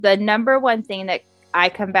The number one thing that I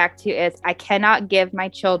come back to is I cannot give my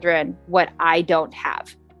children what I don't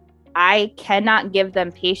have. I cannot give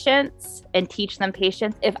them patience and teach them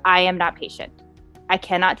patience if I am not patient. I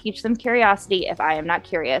cannot teach them curiosity if I am not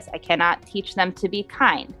curious. I cannot teach them to be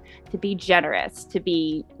kind, to be generous, to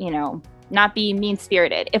be, not be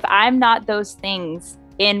mean-spirited. If I'm not those things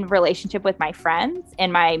in relationship with my friends,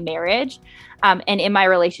 in my marriage, and in my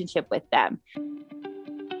relationship with them.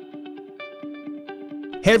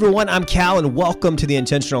 Hey everyone, I'm Cal and welcome to the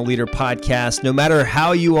Intentional Leader Podcast. No matter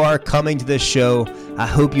how you are coming to this show, I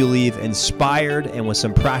hope you leave inspired and with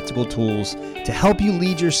some practical tools to help you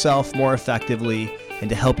lead yourself more effectively and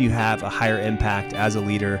to help you have a higher impact as a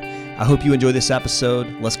leader. I hope you enjoy this episode.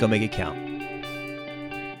 Let's go make it count.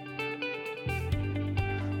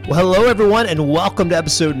 Well, hello everyone, and welcome to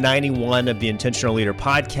episode 91 of the Intentional Leader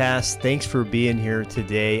Podcast. Thanks for being here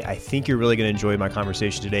today. I think you're really going to enjoy my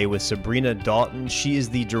conversation today with Sabrina Dalton. She is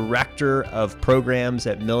the director of programs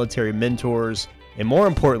at Military Mentors, and more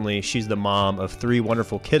importantly, she's the mom of 3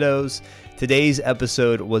 wonderful kiddos. Today's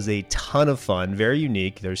episode was a ton of fun, very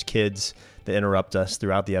unique. There's kids that interrupt us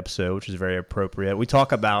throughout the episode, which is very appropriate. We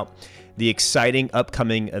talk about the exciting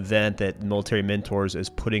upcoming event that Military Mentors is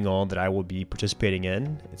putting on that I will be participating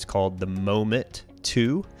in. It's called The Moment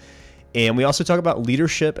 2. And we also talk about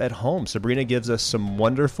leadership at home. Sabrina gives us some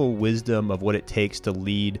wonderful wisdom of what it takes to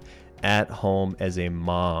lead at home as a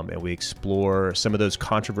mom. And we explore some of those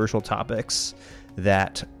controversial topics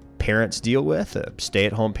that parents deal with, a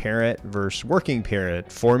stay-at-home parent versus working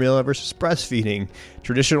parent, formula versus breastfeeding,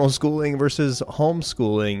 traditional schooling versus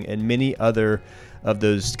homeschooling, and many other of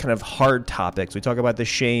those kind of hard topics. We talk about the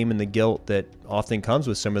shame and the guilt that often comes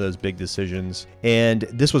with some of those big decisions. And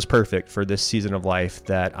this was perfect for this season of life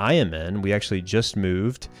that I am in. We actually just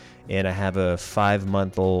moved, and I have a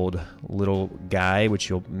 5-month-old little guy,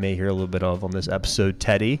 which you may hear a little bit of on this episode,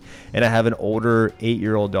 Teddy. And I have an older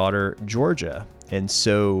 8-year-old daughter, Georgia. And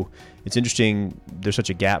so it's interesting, there's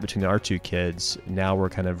such a gap between our 2 kids. Now we're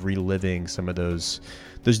kind of reliving some of those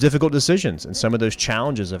difficult decisions and some of those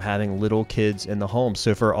challenges of having little kids in the home.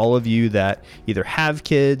 So for all of you that either have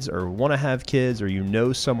kids or want to have kids, or you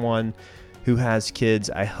know someone who has kids,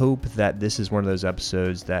 I hope that this is one of those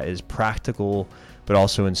episodes that is practical, but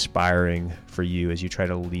also inspiring for you as you try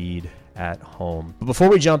to lead at home. But before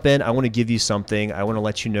we jump in, I want to give you something. I want to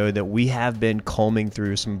let you know that we have been combing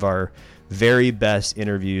through some of our very best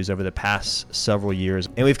interviews over the past several years,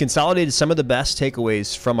 and we've consolidated some of the best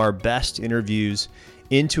takeaways from our best interviews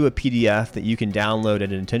into a PDF that you can download at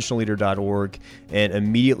intentionalleader.org and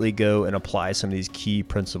immediately go and apply some of these key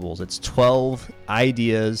principles. It's 12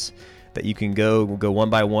 ideas that you can go one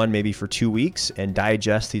by one, maybe for 2 weeks, and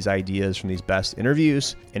digest these ideas from these best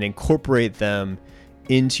interviews and incorporate them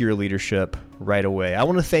into your leadership right away. I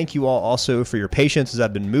want to thank you all also for your patience as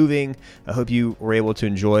I've been moving. I hope you were able to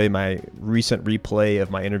enjoy my recent replay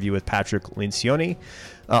of my interview with Patrick Lencioni.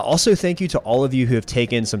 Also, thank you to all of you who have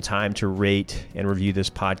taken some time to rate and review this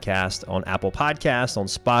podcast on Apple Podcasts, on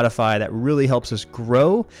Spotify. That really helps us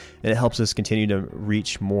grow, and it helps us continue to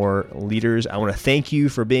reach more leaders. I want to thank you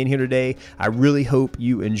for being here today. I really hope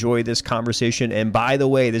you enjoy this conversation. And by the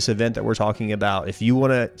way, this event that we're talking about, if you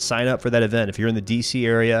want to sign up for that event, if you're in the DC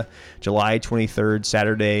area, July 23rd,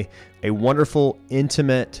 Saturday, a wonderful,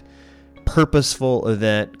 intimate, purposeful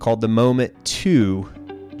event called The Moment 2.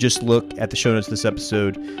 Just look at the show notes of this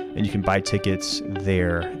episode and you can buy tickets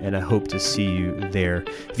there. And I hope to see you there.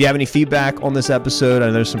 If you have any feedback on this episode, I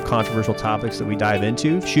know there's some controversial topics that we dive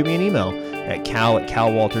into, shoot me an email at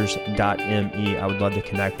cal@calwalters.me. I would love to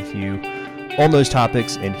connect with you on those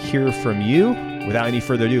topics and hear from you. Without any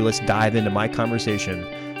further ado, let's dive into my conversation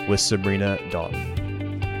with Sabrina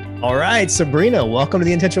Dalton. All right, Sabrina, welcome to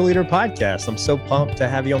the Intentional Leader Podcast. I'm so pumped to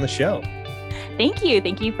have you on the show. Thank you.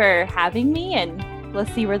 Thank you for having me, and let's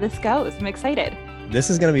see where this goes. I'm excited. This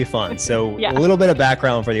is going to be fun. So A little bit of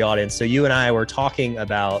background for the audience. So you and I were talking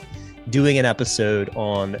about doing an episode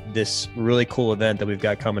on this really cool event that we've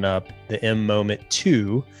got coming up, the M Moment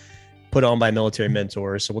 2, put on by Military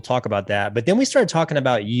Mentors. So we'll talk about that. But then we started talking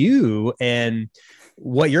about you and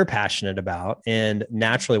what you're passionate about. And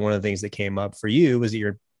naturally, one of the things that came up for you was that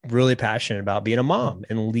you're really passionate about being a mom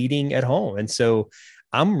and leading at home. And so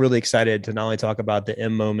I'm really excited to not only talk about the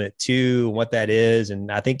M Moment 2, what that is,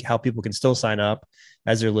 and I think how people can still sign up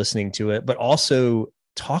as they're listening to it, but also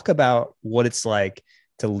talk about what it's like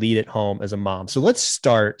to lead at home as a mom. So let's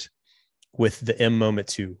start with the M Moment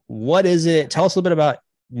 2. What is it? Tell us a little bit about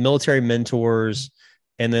Military Mentors,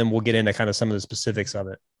 and then we'll get into kind of some of the specifics of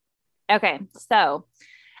it. Okay. So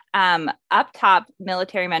Up top,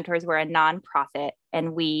 Military Mentors, we're a nonprofit,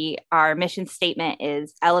 and our mission statement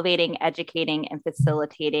is elevating, educating, and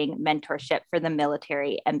facilitating mentorship for the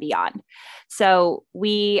military and beyond. So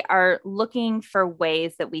we are looking for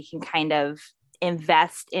ways that we can kind of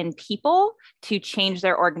invest in people to change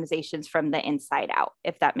their organizations from the inside out,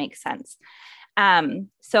 if that makes sense.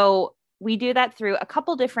 So we do that through a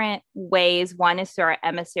couple different ways. One is through our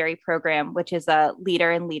emissary program, which is a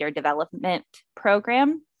leader and leader development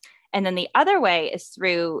program. And then the other way is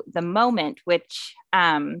through the Moment, which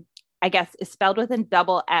I guess is spelled with a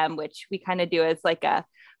double M, which we kind of do as like a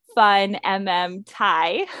fun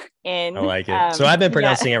tie in. I like it. So I've been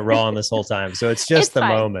pronouncing it wrong this whole time. So it's just the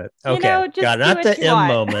fine. Moment. Okay. Got it. Not the M want.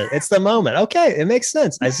 Moment. It's the moment. Okay. It makes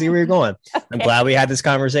sense. I see where you're going. Okay. I'm glad we had this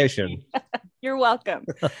conversation. You're welcome.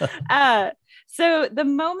 So the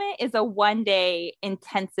Moment is a 1-day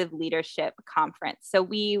intensive leadership conference. So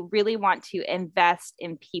we really want to invest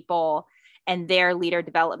in people and their leader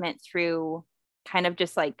development through kind of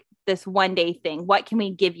just like this 1-day thing. What can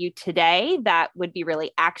we give you today that would be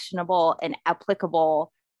really actionable and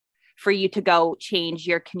applicable for you to go change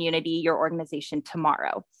your community, your organization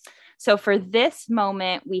tomorrow? So for this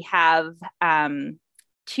Moment, we have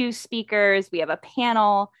 2 speakers, we have a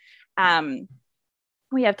panel.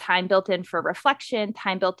 We have time built in for reflection,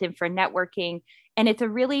 time built in for networking, and it's a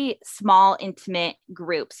really small, intimate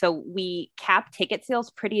group. So we cap ticket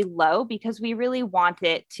sales pretty low because we really want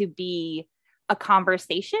it to be a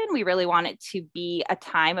conversation. We really want it to be a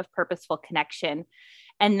time of purposeful connection.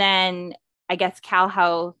 And then I guess, Cal,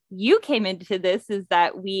 how you came into this is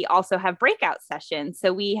that we also have breakout sessions.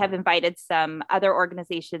 So we have invited some other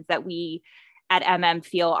organizations that we at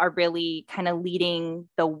feel are really kind of leading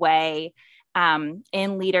the way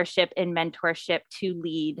in leadership and mentorship to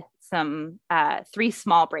lead some 3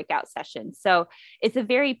 small breakout sessions. So it's a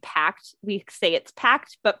very packed, we say it's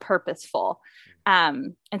packed, but purposeful.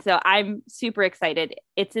 And so I'm super excited.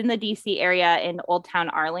 It's in the DC area in Old Town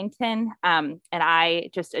Arlington. And I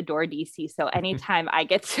just adore DC. So anytime I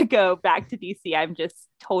get to go back to DC, I'm just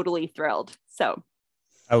totally thrilled. So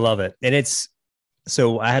I love it. And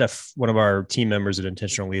so I had one of our team members at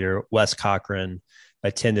Intentional Leader, Wes Cochran,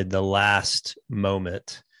 attended the last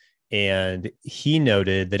Moment, and he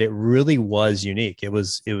noted that it really was unique. It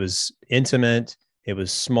was intimate. It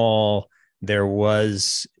was small.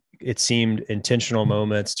 It seemed intentional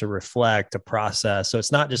moments to reflect, to process. So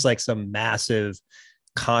it's not just like some massive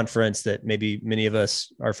conference that maybe many of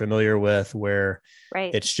us are familiar with, where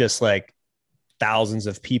it's just like thousands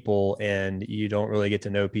of people and you don't really get to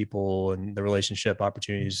know people and the relationship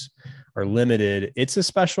opportunities are limited. It's a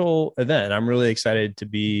special event. I'm really excited to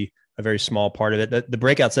be a very small part of it. The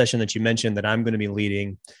breakout session that you mentioned that I'm going to be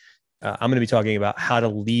leading, I'm going to be talking about how to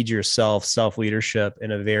lead yourself, self-leadership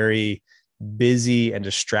in a very busy and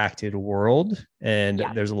distracted world. And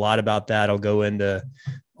there's a lot about that. I'll go into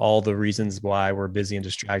all the reasons why we're busy and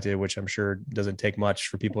distracted, which I'm sure doesn't take much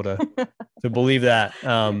for people to believe that. But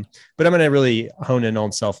I'm going to really hone in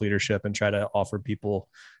on self-leadership and try to offer people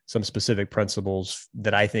some specific principles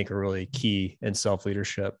that I think are really key in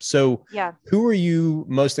self-leadership. So who are you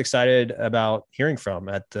most excited about hearing from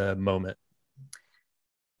at the Moment?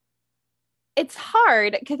 It's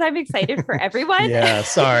hard because I'm excited for everyone. Yeah,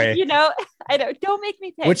 sorry. I don't make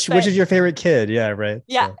me pick. Which is your favorite kid? Yeah, right.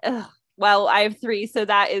 Yeah. So. Well, I have 3. So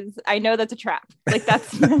I know that's a trap. Like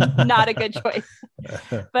that's not a good choice.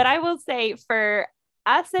 But I will say for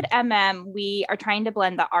us at we are trying to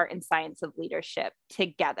blend the art and science of leadership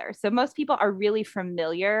together. So most people are really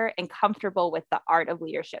familiar and comfortable with the art of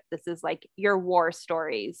leadership. This is like your war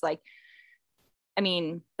stories.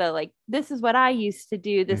 This is what I used to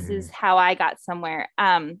do. This is how I got somewhere.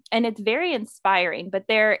 And it's very inspiring, but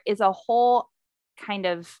there is a whole kind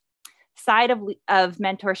of side of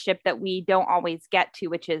mentorship that we don't always get to,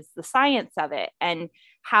 which is the science of it and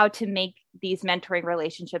how to make these mentoring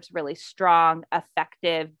relationships really strong,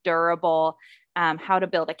 effective, durable, how to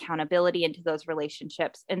build accountability into those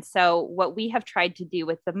relationships. And so what we have tried to do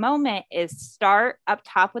with the Moment is start up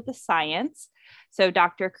top with the science. So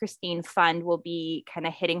Dr. Christine Fund will be kind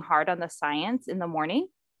of hitting hard on the science in the morning.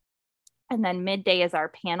 And then midday is our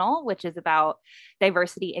panel, which is about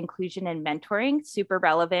diversity, inclusion, and mentoring, super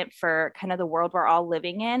relevant for kind of the world we're all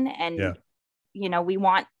living in. And, we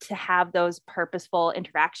want to have those purposeful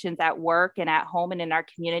interactions at work and at home and in our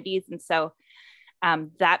communities. And so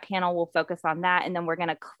that panel will focus on that. And then we're going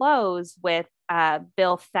to close with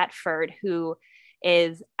Bill Thetford, who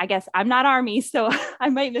is, I guess I'm not Army, so I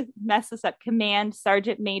might mess this up, Command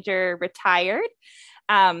Sergeant Major retired.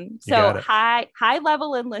 So high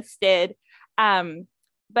level enlisted,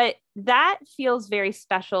 but that feels very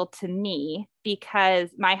special to me because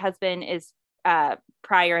my husband is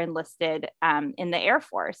prior enlisted in the Air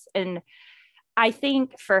Force. And I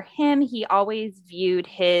think for him, he always viewed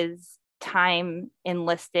his time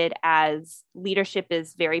enlisted as leadership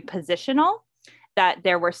is very positional, that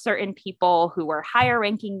there were certain people who were higher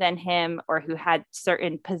ranking than him or who had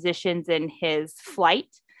certain positions in his flight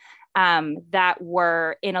that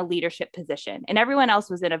were in a leadership position, and everyone else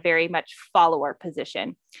was in a very much follower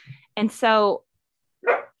position. And so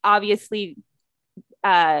obviously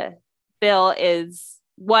Bill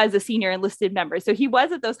was a senior enlisted member. So he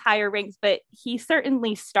was at those higher ranks, but he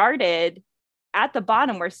certainly started at the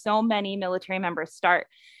bottom where so many military members start.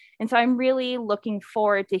 And so I'm really looking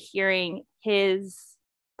forward to hearing his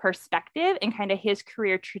perspective and kind of his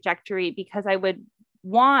career trajectory, because I would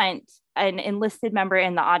want an enlisted member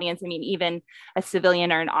in the audience. I mean, even a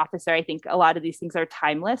civilian or an officer, I think a lot of these things are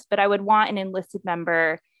timeless, but I would want an enlisted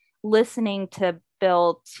member listening to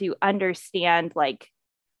Bill to understand, like,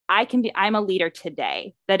 I'm a leader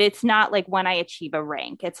today, that it's not like when I achieve a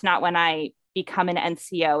rank. It's not when I become an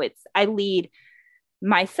NCO. I lead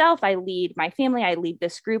myself, I lead my family, I lead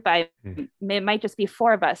this group. It might just be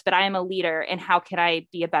 4 of us, but I am a leader. And how can I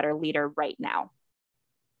be a better leader right now?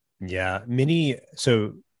 Yeah.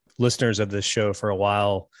 So listeners of this show for a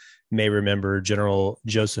while may remember General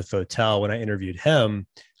Joseph Votel. When I interviewed him,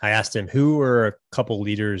 I asked him, who are a couple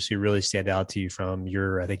leaders who really stand out to you from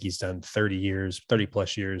I think he's done 30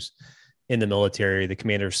 plus years in the military, the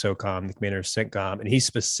commander of SOCOM, the commander of CENTCOM. And he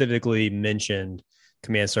specifically mentioned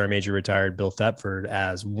Command Sergeant Major retired Bill Thetford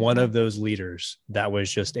as one of those leaders that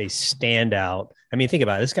was just a standout. I mean, think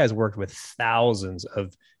about it. This guy's worked with thousands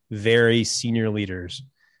of very senior leaders,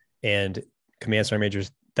 and Command Sergeant Major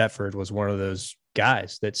Thetford was one of those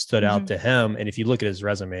guys that stood out to him. And if you look at his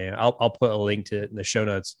resume, I'll put a link to it in the show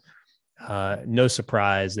notes. No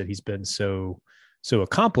surprise that he's been so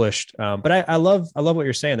accomplished. But I love what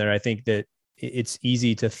you're saying there. I think that it's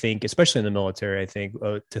easy to think, especially in the military, I think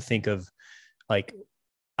to think of like,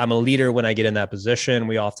 I'm a leader when I get in that position.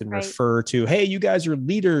 We often refer to, hey, you guys are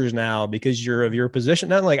leaders now because you're of your position.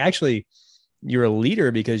 Not like actually you're a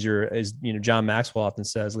leader because as John Maxwell often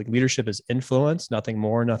says, like, leadership is influence, nothing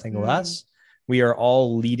more, nothing less. We are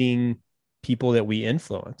all leading people that we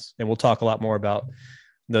influence. And we'll talk a lot more about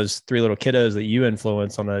those 3 little kiddos that you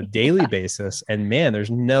influence on a daily basis. And man,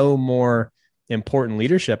 there's no more important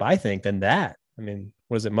leadership, I think, than that. I mean,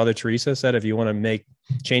 was it Mother Teresa said, if you want to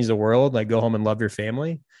change the world, like, go home and love your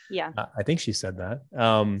family? Yeah. I think she said that.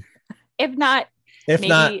 If not,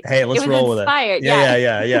 hey, let's roll inspired. with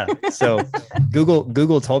it. Yeah. So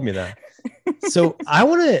Google told me that. So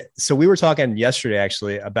we were talking yesterday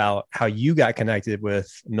actually about how you got connected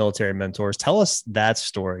with military mentors. Tell us that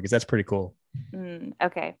story, because that's pretty cool.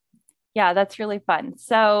 Okay. Yeah, that's really fun.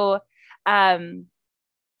 So,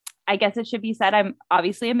 I guess it should be said, I'm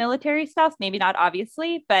obviously a military spouse, maybe not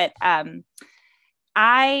obviously, but,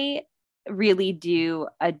 I really do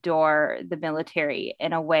adore the military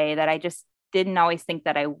in a way that I just didn't always think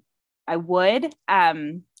that I would.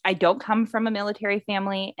 I don't come from a military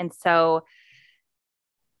family. And so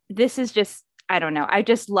this is just, I don't know. I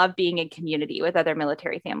just love being in community with other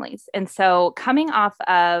military families. And so coming off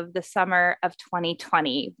of the summer of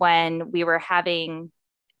 2020, when we were having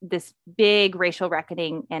this big racial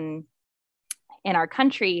reckoning in our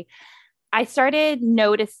country, I started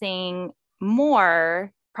noticing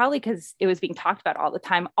more, probably because it was being talked about all the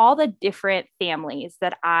time, all the different families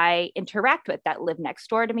that I interact with that live next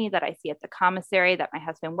door to me, that I see at the commissary, that my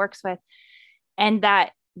husband works with, and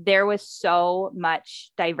that there was so much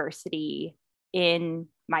diversity in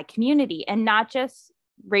my community, and not just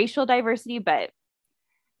racial diversity, but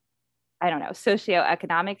I don't know,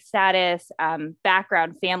 socioeconomic status,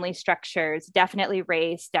 background, family structures, definitely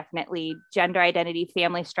race, definitely gender identity,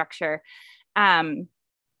 family structure.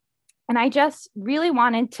 And I just really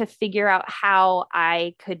wanted to figure out how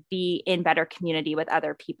I could be in better community with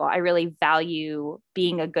other people. I really value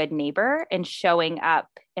being a good neighbor and showing up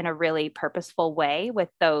in a really purposeful way with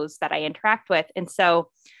those that I interact with. And so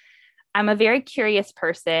I'm a very curious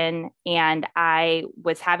person. And I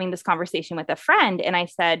was having this conversation with a friend, and I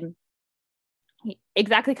said,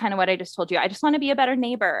 exactly kind of what I just told you. I just want to be a better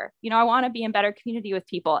neighbor. I want to be in better community with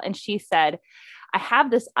people. And she said, I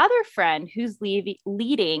have this other friend who's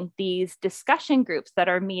leading these discussion groups that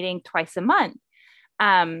are meeting twice a month,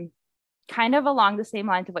 kind of along the same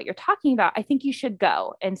lines of what you're talking about. I think you should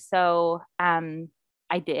go. And so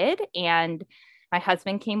I did. And my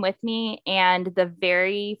husband came with me. And the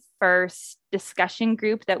very first discussion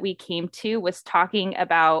group that we came to was talking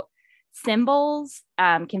about symbols,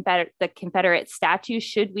 the Confederate statues.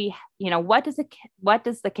 Should we, what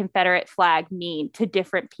does the Confederate flag mean to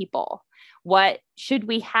different people? What should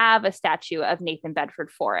we have a statue of Nathan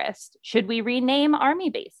Bedford Forrest? Should we rename Army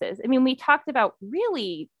bases? I mean, we talked about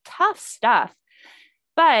really tough stuff,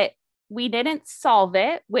 but we didn't solve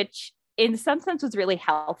it, which in some sense was really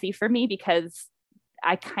healthy for me because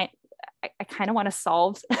I kind of want to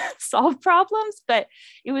solve problems, but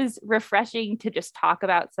it was refreshing to just talk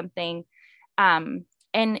about something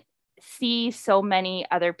and see so many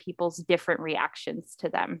other people's different reactions to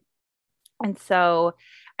them. And so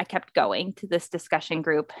I kept going to this discussion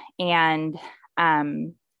group, and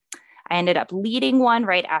I ended up leading one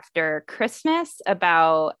right after Christmas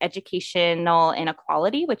about educational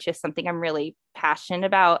inequality, which is something I'm really passionate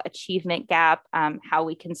about, achievement gap, how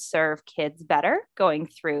we can serve kids better going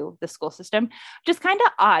through the school system. Just kind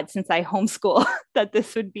of odd since I homeschool that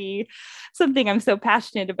this would be something I'm so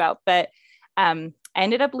passionate about. But I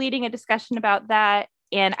ended up leading a discussion about that.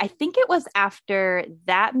 And I think it was after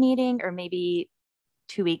that meeting or maybe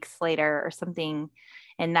 2 weeks later or something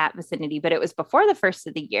in that vicinity, but it was before the first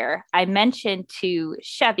of the year. I mentioned to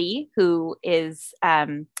Chevy, who is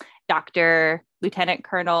Dr. Lieutenant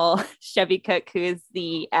Colonel Chevy Cook, who is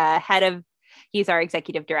the he's our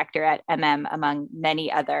executive director at among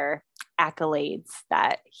many other accolades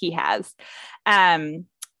that he has.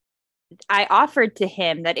 I offered to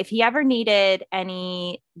him that if he ever needed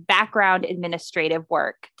any background administrative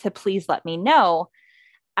work to please let me know.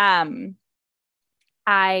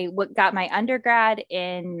 I got my undergrad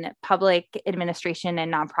in public administration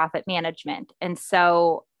and nonprofit management. And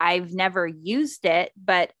so I've never used it,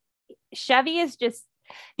 but Chevy is just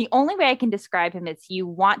the only way I can describe him is you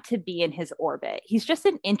want to be in his orbit. He's just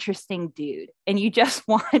an interesting dude and you just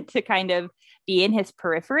want to kind of be in his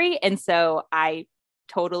periphery. And so I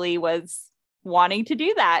totally was wanting to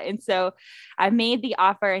do that. And so I made the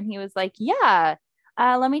offer and he was like, yeah,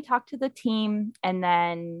 let me talk to the team. And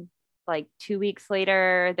then like 2 weeks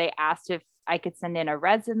later, they asked if I could send in a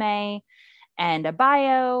resume and a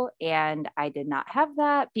bio. And I did not have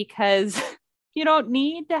that because you don't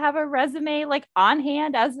need to have a resume like on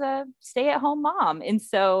hand as a stay-at-home mom. And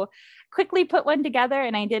so quickly put one together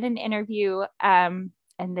and I did an interview and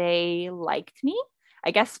they liked me.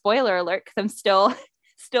 I guess spoiler alert, because I'm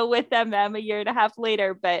still with them a year and a half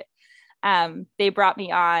later, but they brought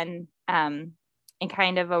me on in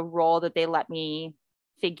kind of a role that they let me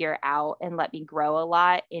figure out and let me grow a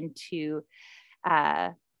lot into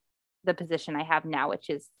the position I have now,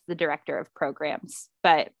 which is the director of programs.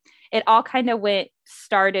 But it all kind of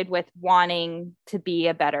started with wanting to be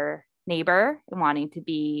a better neighbor and wanting to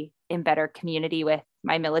be in better community with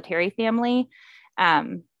my military family.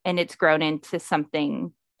 And it's grown into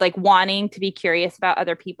something like wanting to be curious about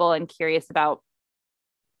other people and curious about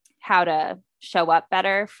how to show up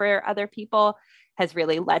better for other people has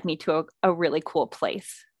really led me to a really cool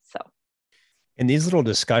place. So, in these little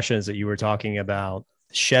discussions that you were talking about,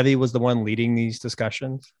 Chevy was the one leading these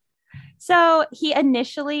discussions? So he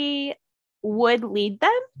initially would lead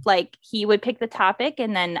them, like he would pick the topic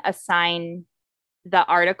and then assign the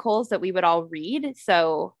articles that we would all read.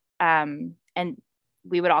 So, and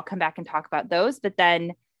we would all come back and talk about those, but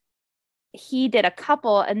then he did a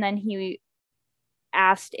couple and then he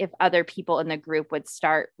asked if other people in the group would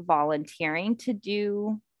start volunteering to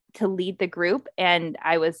lead the group. And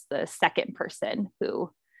I was the second person who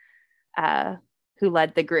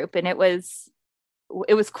led the group. And it was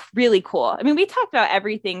really cool. I mean, we talked about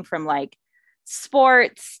everything from like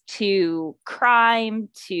sports to crime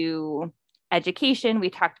to education. We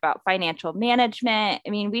talked about financial management. I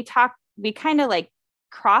mean, we kind of like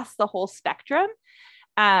crossed the whole spectrum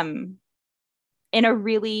in a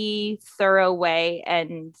really thorough way.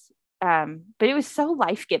 And but it was so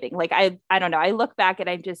life-giving. Like I don't know, I look back and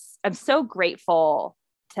I'm so grateful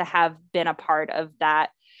to have been a part of that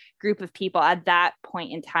group of people at that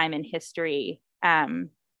point in time in history. And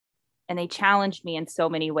they challenged me in so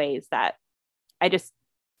many ways that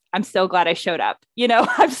I'm so glad I showed up.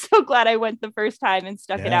 I'm so glad I went the first time and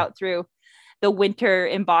stuck it out through the winter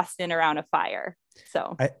in Boston around a fire.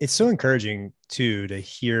 So it's so encouraging too, to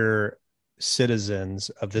hear citizens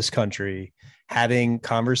of this country having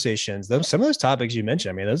conversations. Some of those topics you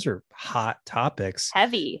mentioned, I mean, those are hot topics,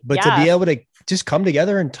 heavy, but to be able to just come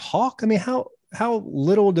together and talk. I mean, how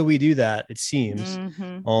little do we do that? It seems,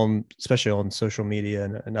 especially on social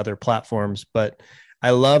media and other platforms. But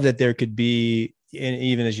I love that there could be, and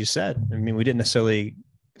even as you said, I mean, we didn't necessarily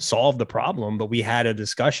solve the problem, but we had a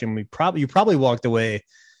discussion. You probably walked away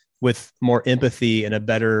with more empathy and a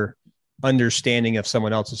better understanding of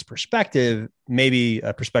someone else's perspective, maybe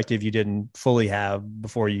a perspective you didn't fully have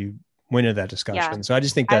before you went into that discussion. Yeah. So I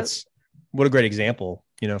just think that's what a great example,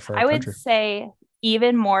 for our I country. would say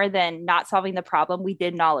even more than not solving the problem, we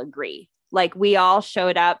didn't all agree. Like we all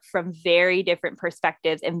showed up from very different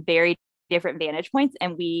perspectives and very different vantage points,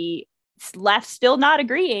 and we left still not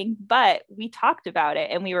agreeing, but we talked about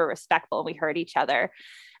it and we were respectful and we heard each other.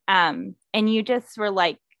 And you just were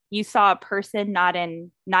like, you saw a person, not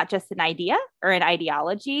just an idea or an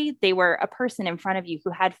ideology. They were a person in front of you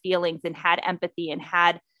who had feelings and had empathy and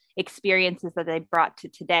had experiences that they brought to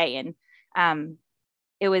today. And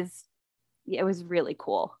it was really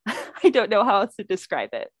cool. I don't know how else to describe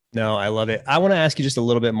it. No, I love it. I want to ask you just a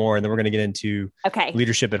little bit more, and then we're going to get into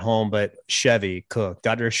leadership at home. But Chevy Cook,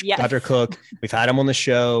 Dr. Cook, we've had him on the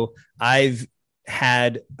show. I've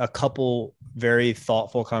had a couple very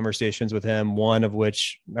thoughtful conversations with him, one of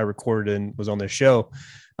which I recorded and was on the show.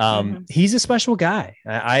 He's a special guy.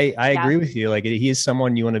 I agree with you. Like he is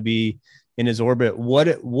someone you want to be in his orbit.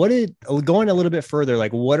 Going a little bit further,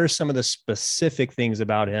 like what are some of the specific things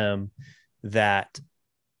about him that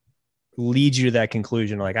lead you to that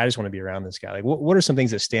conclusion? Like, I just want to be around this guy. Like what are some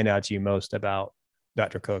things that stand out to you most about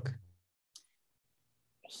Dr. Cook?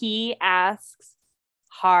 He asks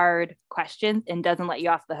hard questions and doesn't let you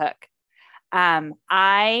off the hook.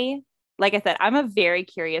 Like I said, I'm a very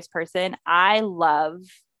curious person. I love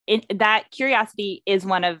that. Curiosity is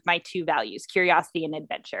one of my two values. Curiosity and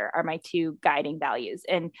adventure are my two guiding values.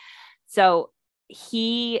 And so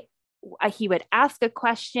he would ask a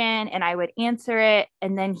question and I would answer it,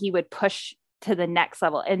 and then he would push to the next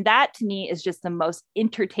level. And that to me is just the most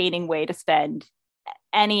entertaining way to spend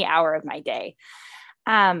any hour of my day.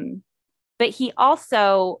 But he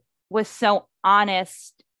also was so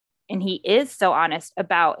honest, and he is so honest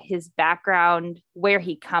about his background, where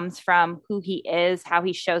he comes from, who he is, how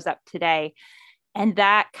he shows up today. And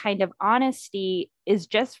that kind of honesty is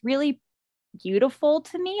just really beautiful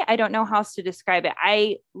to me. I don't know how else to describe it.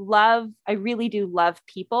 I really do love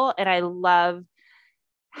people, and I love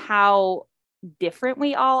how different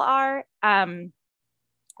we all are. And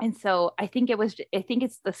so I think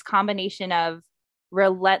it's this combination of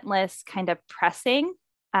relentless kind of pressing,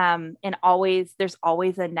 and there's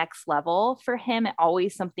always a next level for him, and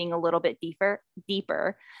always something a little bit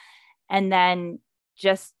deeper. And then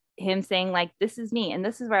just him saying like, this is me and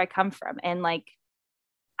this is where I come from. And like,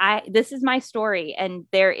 this is my story, and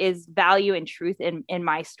there is value and truth in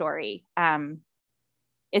my story.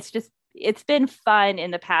 It's been fun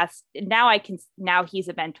in the past. Now he's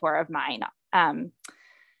a mentor of mine.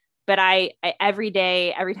 But I every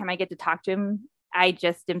day, every time I get to talk to him, I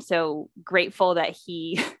just am so grateful that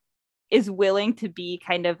he is willing to be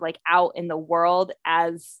kind of like out in the world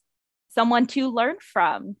as someone to learn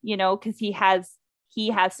from, because he has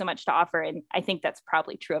so much to offer. And I think that's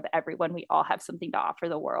probably true of everyone. We all have something to offer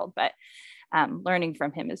the world, but learning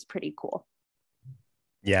from him is pretty cool.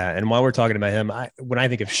 Yeah. And while we're talking about him, when I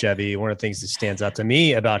think of Chevy, one of the things that stands out to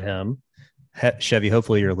me about him, Chevy,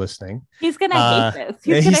 hopefully you're listening. He's going to hate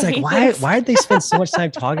this. He's like, why did they spend so much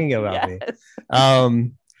time talking about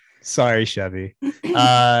me? Sorry, Chevy.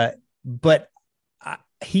 But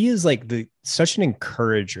he is like such an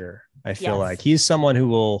encourager. I feel like he's someone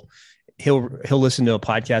who he'll listen to a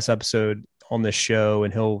podcast episode on the show,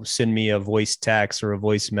 and he'll send me a voice text or a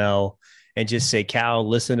voicemail and just say, Cal,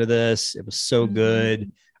 listen to this. It was so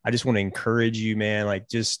good. I just want to encourage you, man. Like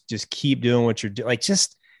just keep doing what you're doing. Like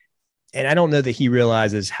and I don't know that he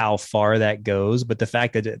realizes how far that goes, but the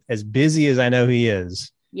fact that as busy as I know he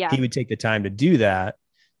is, he would take the time to do that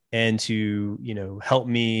and to, help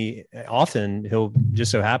me. Often he'll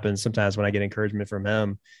just so happen sometimes when I get encouragement from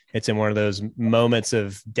him, it's in one of those moments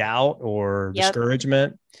of doubt or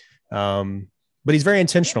discouragement. But he's very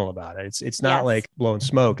intentional about it. It's not like blowing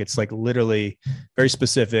smoke. It's like literally very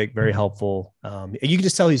specific, very helpful. You can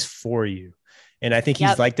just tell he's for you. And I think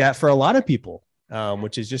he's like that for a lot of people.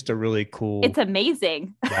 Which is just a really cool. It's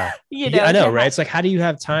amazing. Yeah. I know, right? It's like, how do you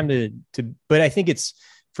have time to, but I think it's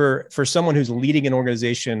for someone who's leading an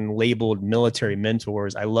organization labeled military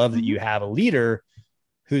mentors. I love that you have a leader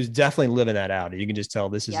who's definitely living that out. You can just tell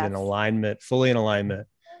this is in alignment, fully in alignment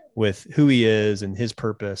with who he is and his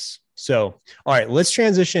purpose. So, all right, let's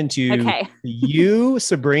transition to you,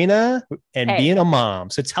 Sabrina, and being a mom.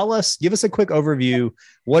 So give us a quick overview.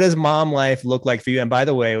 What does mom life look like for you? And by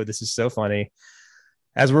the way, this is so funny.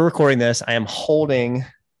 As we're recording this, I am holding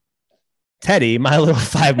Teddy, my little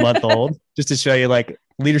 5-month-old, just to show you like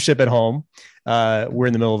leadership at home. We're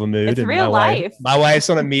in the middle of a mood. It's real life. My wife's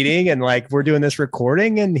on a meeting, and like we're doing this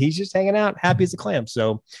recording, and he's just hanging out, happy as a clam.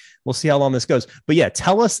 So we'll see how long this goes. But yeah,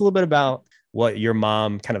 tell us a little bit about what your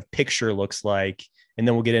mom kind of picture looks like, and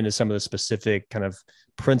then we'll get into some of the specific kind of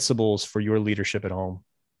principles for your leadership at home.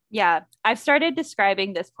 Yeah. I've started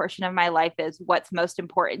describing this portion of my life as what's most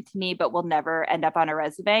important to me, but will never end up on a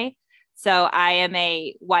resume. So I am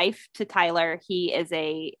a wife to Tyler.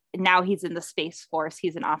 Now he's in the Space Force.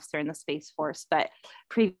 He's an officer in the Space Force, but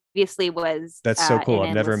previously was That's so cool. in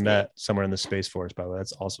I've never enlisted. met someone in the Space Force, by the way.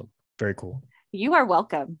 That's awesome. Very cool. You are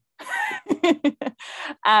welcome.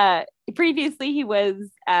 uh, Previously, he was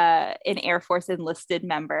an Air Force enlisted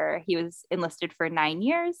member. He was enlisted for 9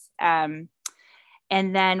 years. And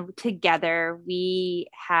then together, we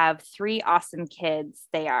have three awesome kids.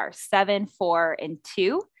 They are 7, 4, and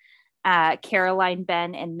 2. Caroline,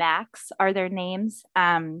 Ben, and Max are their names.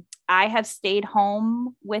 I have stayed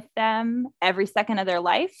home with them every second of their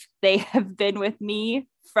life. They have been with me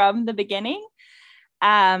from the beginning.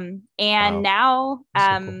 And Wow. now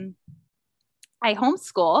So cool. I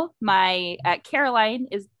homeschool. My Caroline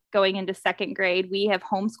is going into second grade. We have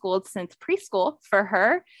homeschooled since preschool for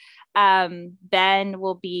her. Ben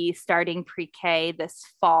will be starting pre-K this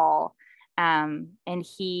fall, and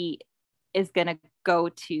he is going to go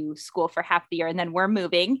to school for half the year, and then we're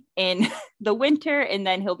moving in the winter, and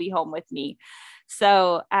then he'll be home with me.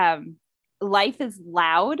 So life is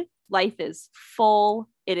loud. Life is full.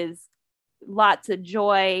 It is lots of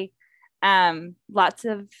joy, lots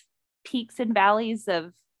of peaks and valleys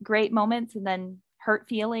of great moments, and then hurt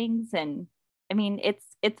feelings. And I mean,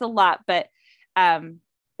 it's a lot, but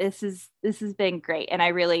this has been great. And I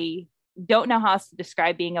really don't know how else to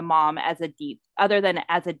describe being a mom other than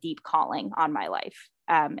as a deep calling on my life.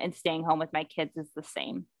 And staying home with my kids is the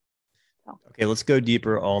same. So. Okay, let's go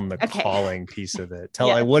deeper on the Okay. calling piece of it.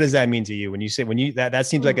 Yes. What does that mean to you when you say that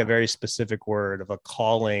seems like a Ooh. very specific word of a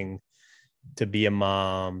calling to be a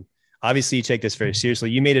mom. Obviously, you take this very seriously.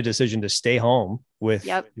 You made a decision to stay home with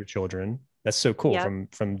your children. That's so cool.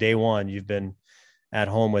 Yep. From day one, you've been at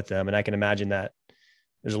home with them, and I can imagine that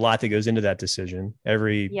there's a lot that goes into that decision.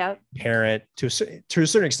 Every parent, to a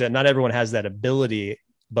certain extent, not everyone has that ability,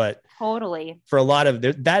 but totally, for a lot of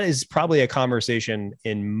that is probably a conversation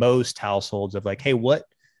in most households of like, hey, what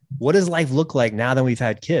does life look like now that we've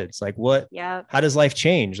had kids? Like how does life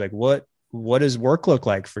change? Like what does work look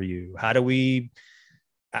like for you?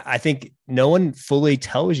 I think no one fully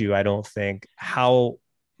tells you, I don't think, how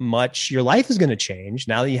much your life is going to change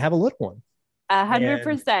now that you have a little one.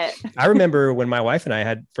 100%. I remember when my wife and I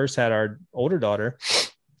had our older daughter,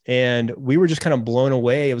 and we were just kind of blown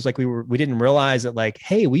away. It was like we didn't realize that, like,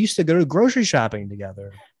 hey, we used to go to grocery shopping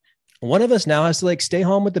together. One of us now has to like stay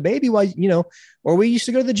home with the baby while, or we used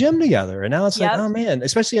to go to the gym together. And now it's like, oh man,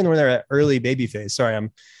 especially when they're at early baby phase. Sorry,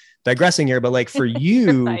 I'm digressing here, but like for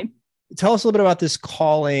you, tell us a little bit about this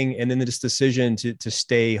calling and then this decision to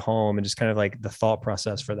stay home and just kind of like the thought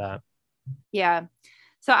process for that. Yeah.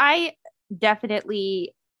 So I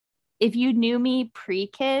definitely, if you knew me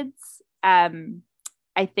pre-kids,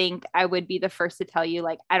 I think I would be the first to tell you,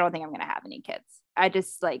 like, I don't think I'm going to have any kids. I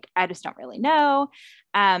just don't really know.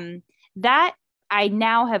 That I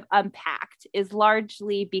now have unpacked is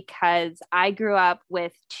largely because I grew up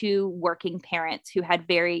with two working parents who had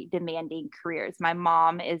very demanding careers. My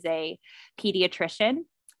mom is a pediatrician,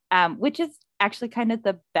 which is actually kind of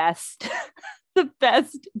the best the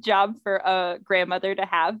best job for a grandmother to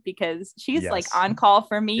have, because she's like on call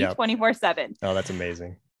for me 24/7. Oh, that's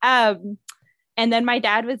amazing. And then my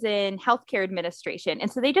dad was in healthcare administration. And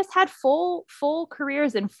so they just had full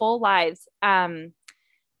careers and full lives.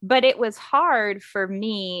 But it was hard for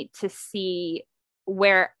me to see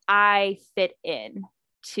where I fit in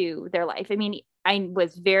to their life. I mean, I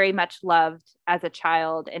was very much loved as a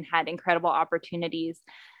child and had incredible opportunities,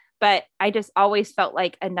 but I just always felt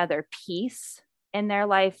like another piece in their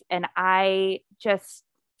life. And I just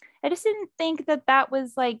didn't think that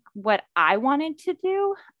was like what I wanted to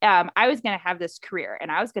do. I was going to have this career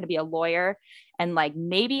and I was going to be a lawyer, and like,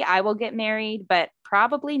 maybe I will get married, but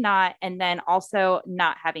probably not. And then also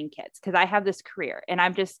not having kids, because I have this career and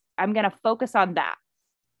I'm going to focus on that.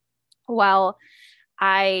 Well,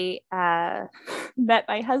 I met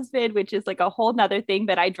my husband, which is like a whole nother thing,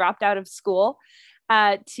 but I dropped out of school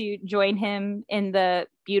to join him in the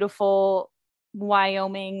beautiful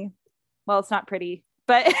Wyoming. Well, it's not pretty,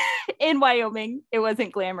 but in Wyoming, it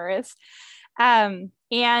wasn't glamorous. And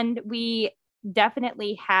we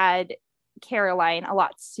definitely had Caroline a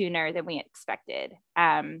lot sooner than we expected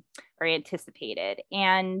or anticipated.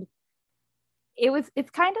 And it's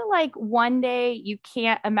kind of like one day you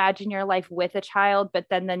can't imagine your life with a child, but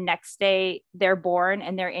then the next day they're born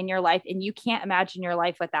and they're in your life and you can't imagine your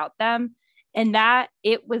life without them. And that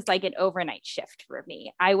it was like an overnight shift for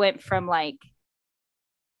me. I went from like,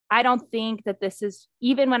 I don't think that this is,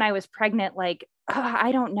 even when I was pregnant, like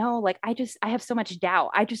I don't know. Like, I have so much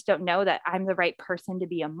doubt. I just don't know that I'm the right person to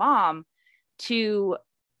be a mom. To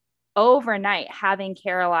overnight having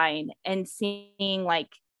Caroline and seeing like,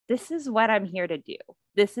 this is what I'm here to do.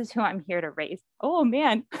 This is who I'm here to raise. Oh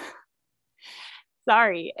man.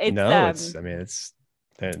 Sorry. No, I mean,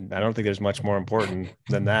 I don't think there's much more important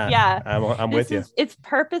than that. Yeah. I'm with you. It's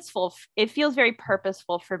purposeful. It feels very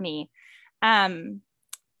purposeful for me. And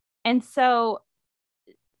so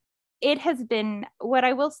it has been, what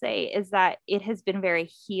I will say is that it has been very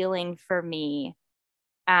healing for me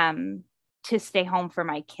to stay home for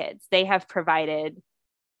my kids. They have provided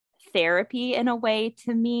therapy in a way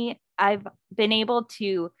to me. I've been able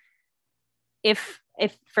to, if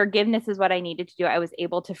forgiveness is what I needed to do, I was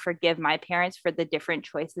able to forgive my parents for the different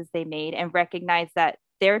choices they made and recognize that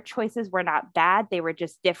their choices were not bad. They were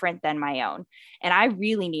just different than my own. And I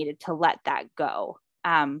really needed to let that go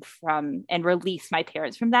from and release my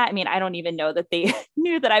parents from that. I mean, I don't even know that they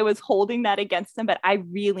knew that I was holding that against them, but I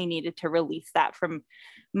really needed to release that from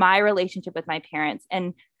my relationship with my parents.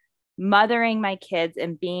 And mothering my kids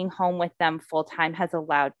and being home with them full time has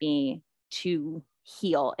allowed me to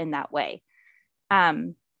heal in that way.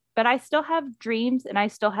 But I still have dreams and I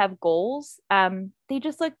still have goals. They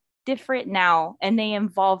just look different now, and they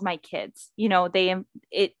involve my kids. You know,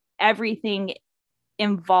 everything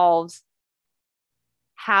involves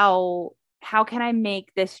how can I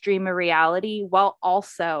make this dream a reality while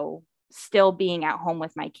also still being at home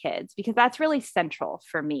with my kids, because that's really central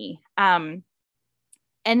for me. And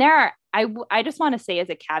I just want to say as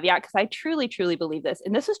a caveat, because I truly, truly believe this,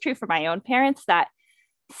 and this was true for my own parents, that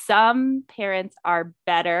some parents are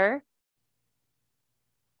better.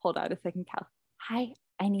 Hold on a second, Cal. Hi,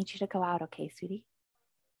 I need you to go out, okay, sweetie?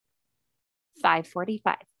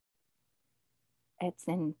 5:45. It's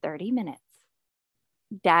in 30 minutes.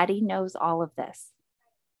 Daddy knows all of this.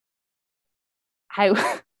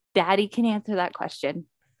 Daddy can answer that question.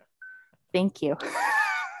 Thank you.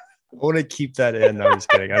 I want to keep that in. I'm just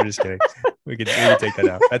kidding. We could take that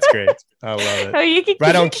out. That's great. I love it. Oh, you can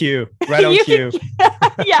right on cue. Right on cue.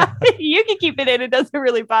 Yeah, you can keep it in. It doesn't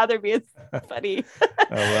really bother me. It's funny.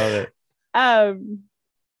 I love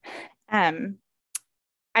it.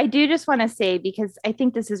 I do just want to say, because I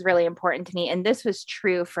think this is really important to me, and this was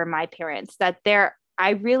true for my parents, that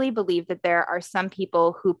I really believe that there are some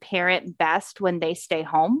people who parent best when they stay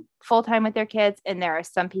home full time with their kids. And there are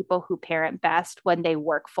some people who parent best when they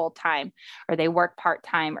work full time, or they work part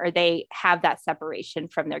time, or they have that separation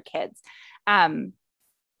from their kids.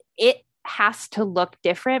 It has to look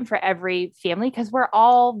different for every family, because we're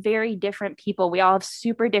all very different people. We all have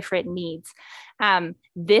super different needs.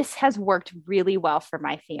 This has worked really well for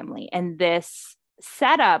my family. And this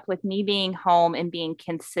setup with me being home and being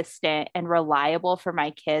consistent and reliable for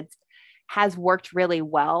my kids has worked really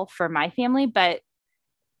well for my family. But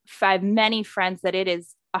I have many friends that it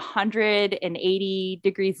is 180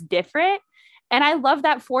 degrees different. And I love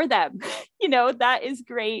that for them. You know, that is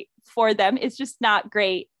great for them. It's just not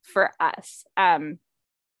great for us. And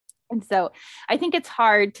so I think it's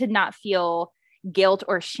hard to not feel guilt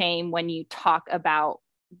or shame when you talk about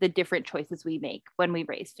the different choices we make when we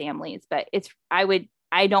raise families. But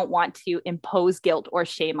I don't want to impose guilt or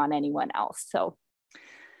shame on anyone else. So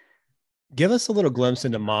give us a little glimpse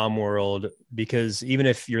into mom world, because even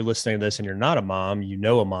if you're listening to this and you're not a mom, you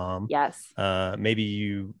know a mom. Yes. Maybe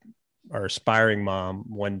you are aspiring mom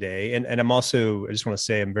one day. And I just want to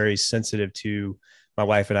say, I'm very sensitive to, my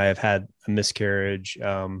wife and I have had a miscarriage.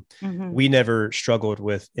 We never struggled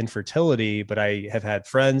with infertility, but I have had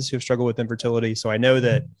friends who have struggled with infertility. So I know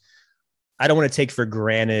that I don't want to take for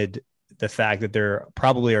granted the fact that there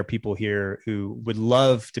probably are people here who would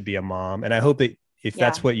love to be a mom. And I hope that if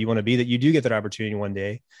that's what you want to be, that you do get that opportunity one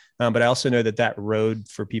day. But I also know that road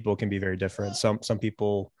for people can be very different. Some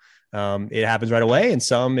people, it happens right away, and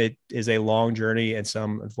some it is a long journey, and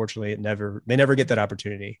some, unfortunately, they never get that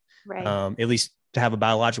opportunity. Right. At least to have a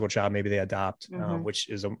biological child, maybe they adopt, which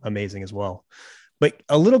is amazing as well. But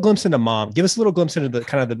a little glimpse into mom. Give us a little glimpse into the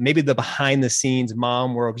kind of maybe the behind the scenes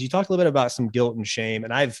mom world, because you talked a little bit about some guilt and shame,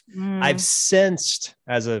 and I've sensed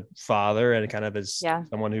as a father and kind of as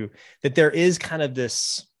someone that there is kind of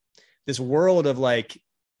this world of like,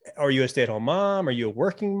 are you a stay-at-home mom? Are you a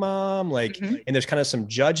working mom? Like, and there's kind of some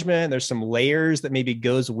judgment. There's some layers that maybe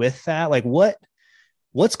goes with that. Like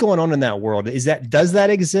what's going on in that world? Does that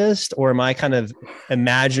exist? Or am I kind of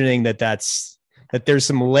imagining that there's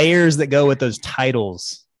some layers that go with those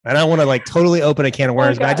titles? I don't want to like totally open a can of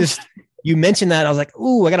worms, but you mentioned that. I was like,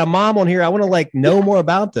 ooh, I got a mom on here. I want to like know more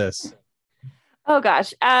about this. Oh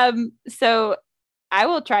gosh. So I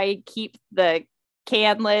will try and keep the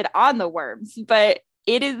can lid on the worms, but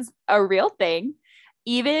it is a real thing.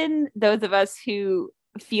 even those of us who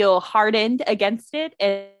feel hardened against it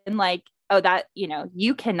and like, oh, that,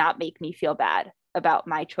 you cannot make me feel bad about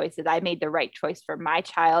my choices. I made the right choice for my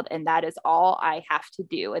child, and that is all I have to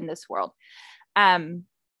do in this world.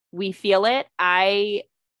 We feel it.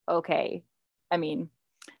 Okay. I mean,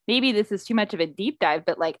 maybe this is too much of a deep dive,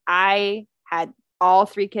 but like I had all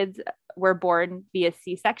 3 kids were born via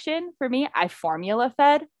C-section for me. I formula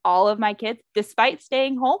fed all of my kids despite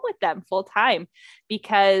staying home with them full time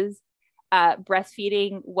because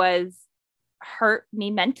breastfeeding hurt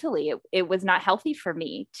me mentally. It was not healthy for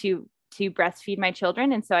me to breastfeed my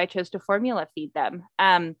children. And so I chose to formula feed them.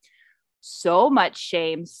 So much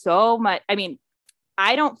shame, I mean,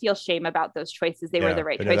 I don't feel shame about those choices. They were the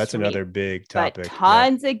right choice. That's another big topic. But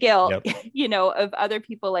tons of guilt, of other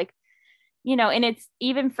people like, and it's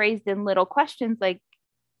even phrased in little questions like,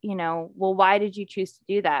 well, why did you choose to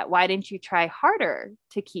do that? Why didn't you try harder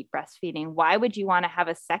to keep breastfeeding? Why would you want to have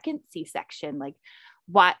a second C-section? Like,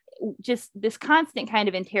 why? Just this constant kind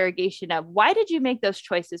of interrogation of why did you make those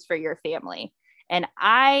choices for your family? And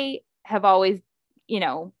I have always,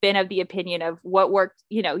 been of the opinion of what works,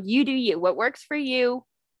 you do you. What works for you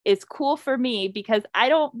is cool for me because I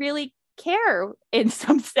don't really care in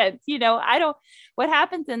some sense. What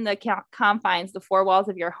happens in the confines, the 4 walls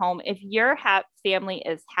of your home, if your family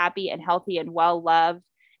is happy and healthy and well loved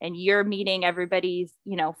and you're meeting everybody's,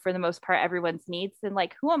 for the most part, everyone's needs, then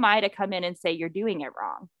like, who am I to come in and say you're doing it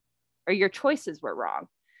wrong or your choices were wrong?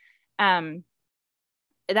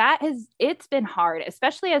 It's been hard,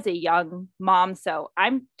 especially as a young mom. So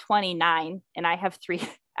I'm 29 and I have 3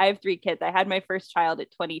 kids. I had my first child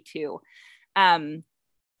at 22.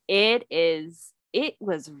 It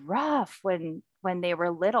was rough when they were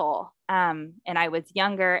little. And I was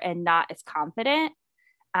younger and not as confident.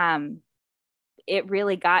 It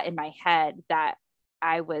really got in my head that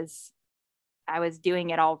I was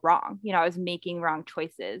doing it all wrong. I was making wrong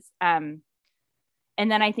choices. And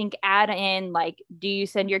then I think add in like, do you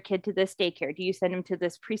send your kid to this daycare? Do you send him to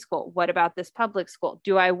this preschool? What about this public school?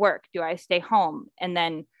 Do I work? Do I stay home? And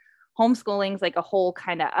then homeschooling is like a whole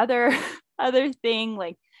kind of other thing.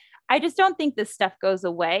 Like, I just don't think this stuff goes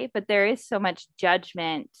away, but there is so much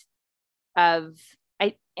judgment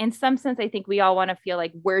in some sense, I think we all want to feel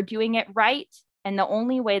like we're doing it right. And the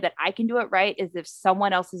only way that I can do it right is if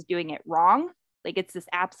someone else is doing it wrong. Like it's this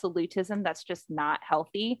absolutism that's just not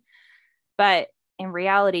healthy. But in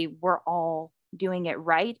reality, we're all doing it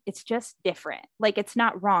right. It's just different. Like it's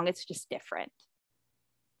not wrong. It's just different.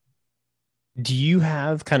 Do you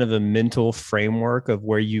have kind of a mental framework of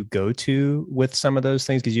where you go to with some of those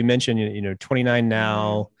things? Because you mentioned, 29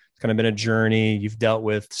 now, it's kind of been a journey. You've dealt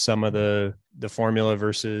with some of the formula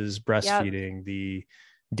versus breastfeeding, the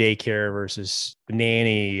daycare versus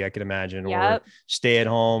nanny, I can imagine, or stay at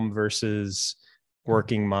home versus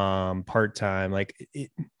working mom, part-time. Like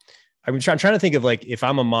I'm trying to think of like, if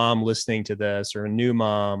I'm a mom listening to this or a new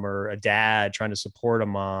mom or a dad trying to support a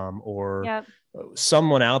mom or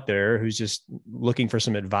someone out there who's just looking for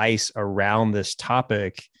some advice around this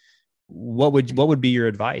topic, what would be your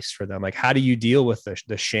advice for them? Like, how do you deal with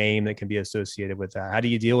the shame that can be associated with that? How do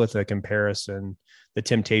you deal with the comparison, the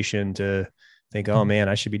temptation to think, oh man,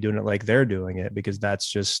 I should be doing it like they're doing it because that's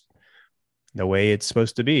just the way it's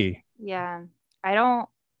supposed to be? Yeah. I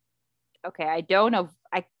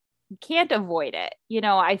can't avoid it.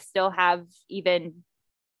 I still have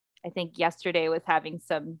I think yesterday was having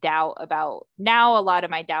some doubt about, now a lot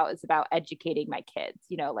of my doubt is about educating my kids,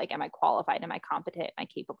 like, am I qualified? Am I competent? Am I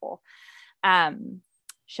capable?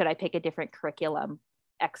 Should I pick a different curriculum?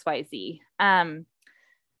 XYZ.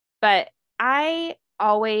 But I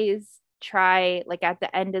always try, like at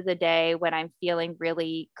the end of the day, when I'm feeling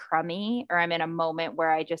really crummy or I'm in a moment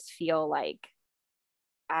where I just feel like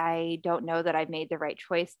I don't know that I've made the right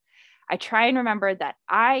choice, I try and remember that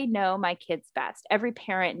I know my kids best. Every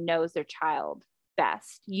parent knows their child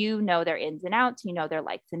best. You know their ins and outs, you know their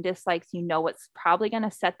likes and dislikes, you know what's probably going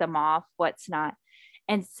to set them off, what's not.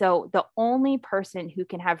 And so the only person who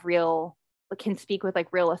can speak with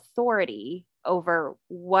like real authority over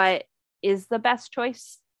what is the best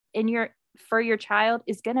choice for your child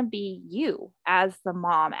is going to be you as the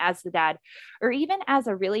mom, as the dad, or even as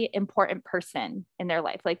a really important person in their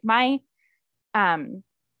life. Like my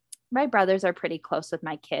brothers are pretty close with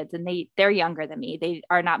my kids and they're younger than me. They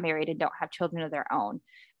are not married and don't have children of their own,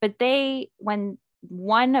 but when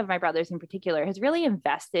one of my brothers in particular has really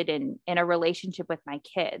invested in a relationship with my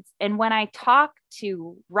kids. And when I talk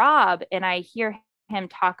to Rob and I hear him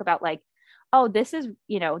talk about like, oh, this is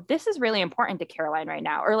really important to Caroline right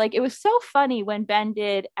now. Or like, it was so funny when Ben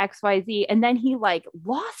did XYZ and then he like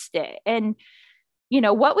lost it. And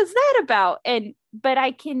what was that about? And but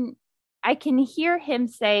I can hear him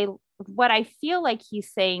say, what I feel like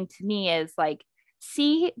he's saying to me is like,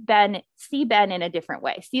 see Ben in a different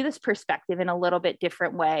way, see this perspective in a little bit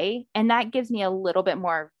different way. And that gives me a little bit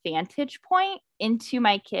more vantage point into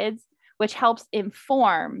my kids, which helps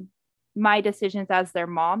inform my decisions as their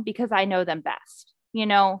mom because I know them best,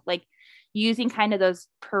 like using kind of those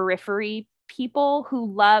periphery people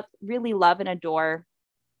who really love and adore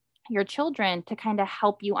your children to kind of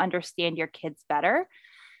help you understand your kids better.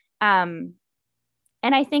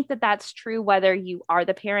 And I think that that's true whether you are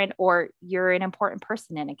the parent or you're an important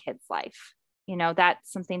person in a kid's life.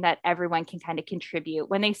 That's something that everyone can kind of contribute.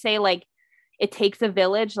 When they say like it takes a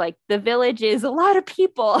village, like the village is a lot of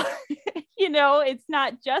people. It's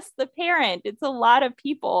not just the parent, it's a lot of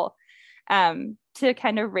people to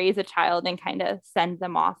kind of raise a child and kind of send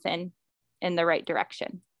them off in the right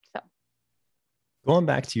direction. So going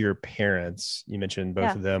back to your parents, you mentioned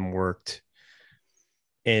both of them worked,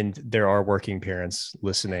 and there are working parents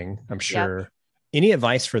listening, I'm sure. Yep. Any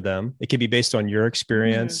advice for them? It could be based on your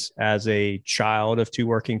experience as a child of two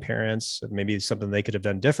working parents, maybe something they could have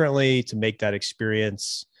done differently to make that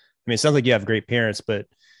experience. I mean, it sounds like you have great parents, but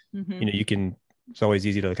it's always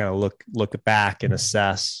easy to kind of look back and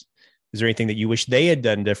assess. Is there anything that you wish they had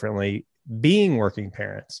done differently being working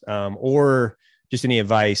parents, or just any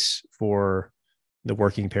advice for the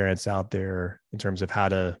working parents out there in terms of how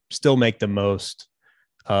to still make the most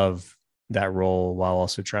of that role while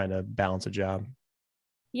also trying to balance a job?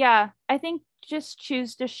 Yeah, I think just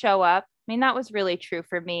choose to show up. I mean, that was really true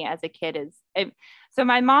for me as a kid. So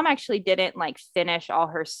my mom actually didn't like finish all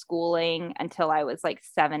her schooling until I was like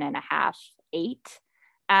 7.5, 8.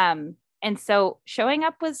 And so showing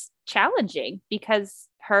up was challenging because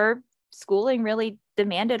her schooling really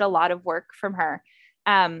demanded a lot of work from her.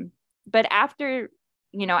 But after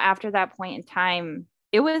that point in time,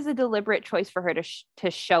 it was a deliberate choice for her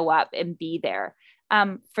to show up and be there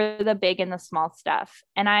for the big and the small stuff.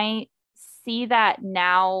 And I see that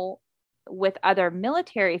now with other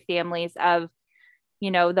military families of,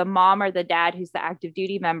 the mom or the dad who's the active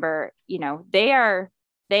duty member, they are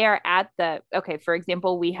at for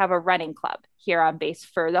example, we have a running club here on base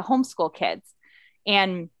for the homeschool kids.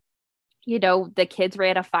 And, the kids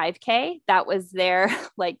ran a 5K. That was their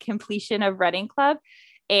like completion of running club.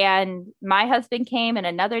 And my husband came and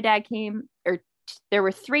another dad came, or there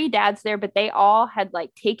were 3 dads there, but they all had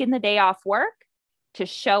like taken the day off work to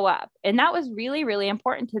show up. And that was really, really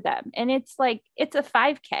important to them. And it's like, it's a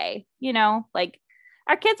 5K, like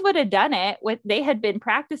our kids would have done it they had been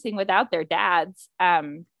practicing without their dads.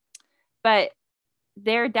 But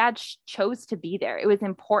their dad chose to be there. It was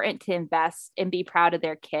important to invest and be proud of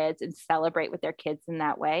their kids and celebrate with their kids in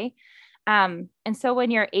that way. And so when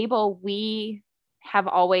you're able, we have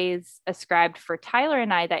always ascribed for Tyler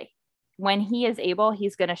and I that when he is able,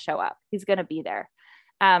 he's going to show up. He's going to be there.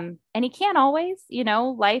 And he can't always,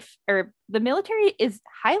 life or the military is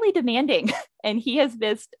highly demanding and he has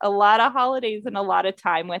missed a lot of holidays and a lot of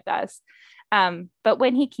time with us. But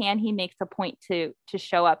when he can, he makes a point to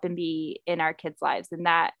show up and be in our kids' lives. And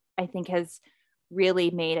that I think has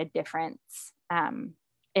really made a difference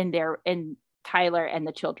in Tyler and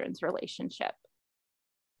the children's relationship.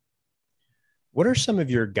 What are some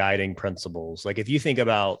of your guiding principles? Like if you think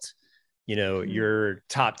about, your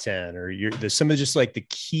top 10 or there's some of just like the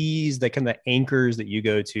keys, that kind of anchors that you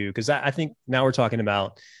go to. Cause I think now we're talking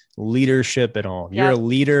about leadership at home. You're a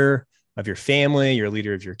leader of your family, you're a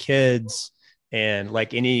leader of your kids. And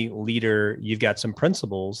like any leader, you've got some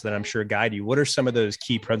principles that I'm sure guide you. What are some of those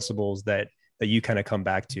key principles that you kind of come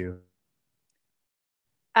back to?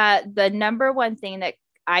 The number one thing that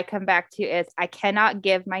I come back to is I cannot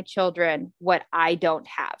give my children what I don't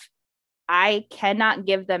have. I cannot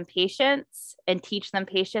give them patience and teach them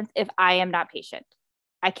patience if I am not patient.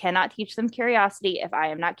 I cannot teach them curiosity if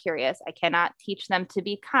I am not curious. I cannot teach them to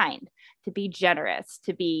be kind, to be generous,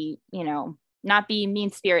 to be, not be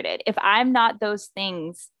mean-spirited. If I'm not those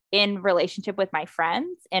things in relationship with my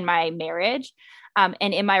friends, in my marriage, and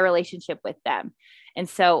in my relationship with them. And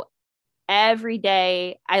so every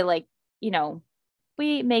day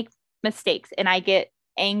we make mistakes and I get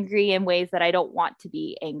angry in ways that I don't want to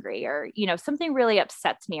be angry, or, something really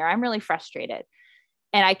upsets me or I'm really frustrated.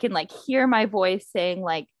 And I can like hear my voice saying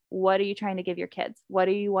like, what are you trying to give your kids? What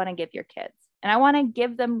do you want to give your kids? And I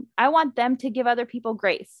want them to give other people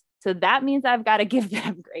grace. So that means I've got to give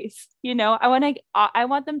them grace. I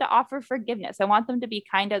want them to offer forgiveness. I want them to be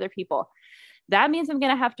kind to other people. That means I'm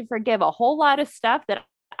going to have to forgive a whole lot of stuff that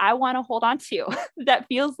I want to hold on to. That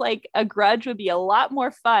feels like a grudge would be a lot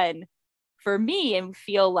more fun for me and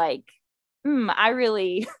feel like, I'm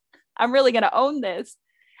really going to own this.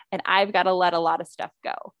 and I've got to let a lot of stuff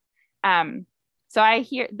go. So I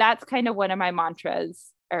hear that's kind of one of my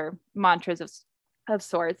mantras of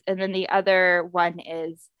sorts. And then the other one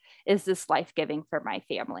is this life-giving for my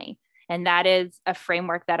family. And that is a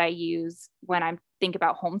framework that I use when I'm think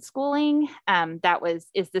about homeschooling.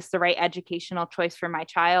 Is this the right educational choice for my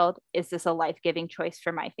child? Is this a life-giving choice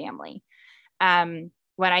for my family?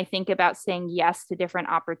 When I think about saying yes to different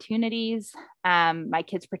opportunities, my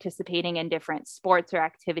kids participating in different sports or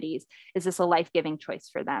activities, is this a life-giving choice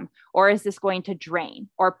for them? Or is this going to drain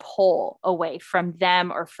or pull away from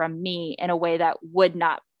them or from me in a way that would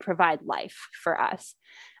not provide life for us?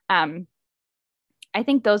 I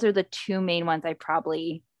think those are the two main ones I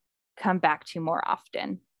probably come back to more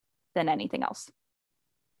often than anything else.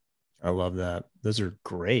 I love that. Those are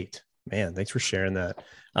great. Man, thanks for sharing that.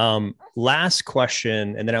 Last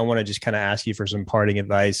question, and then I want to just kind of ask you for some parting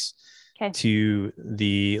advice to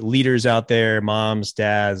the leaders out there, moms,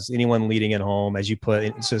 dads, anyone leading at home, as you put,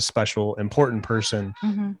 it's a special, important person.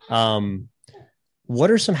 Mm-hmm. What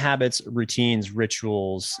are some habits, routines,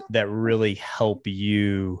 rituals that really help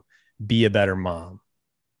you be a better mom?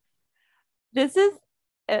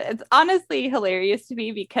 It's honestly hilarious to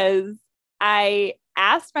me because I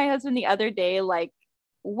asked my husband the other day, like,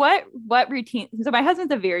 what routine? So my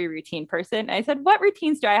husband's a very routine person. And I said, what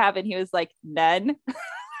routines do I have? And he was like, none.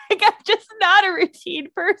 Like, I'm just not a routine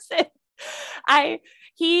person.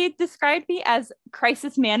 He described me as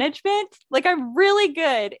crisis management. Like, I'm really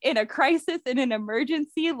good in a crisis, in an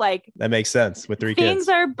emergency. Like, that makes sense with 3 kids. Things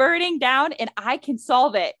are burning down and I can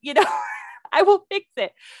solve it. I will fix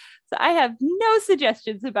it. So I have no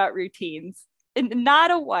suggestions about routines, and not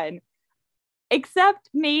a one, except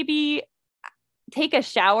maybe take a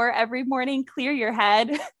shower every morning, clear your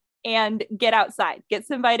head, and get outside, get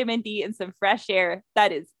some vitamin D and some fresh air.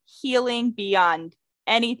 That is healing beyond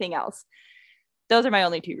anything else. Those are my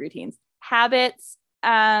only 2 routines. Habits.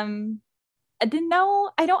 I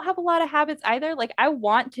don't have a lot of habits either. Like, I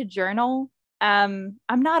want to journal. I'm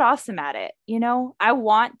not awesome at it. I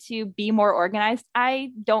want to be more organized.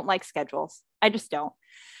 I don't like schedules. I just don't.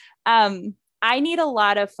 I need a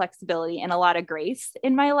lot of flexibility and a lot of grace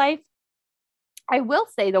in my life. I will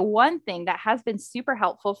say the one thing that has been super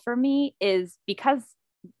helpful for me is, because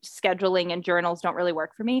scheduling and journals don't really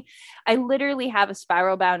work for me, I literally have a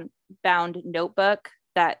spiral bound notebook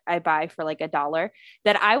that I buy for like $1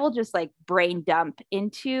 that I will just like brain dump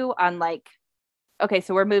into on, like, okay,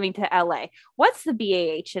 so we're moving to LA. What's the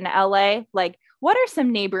BAH in LA? Like, what are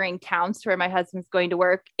some neighboring towns to where my husband's going to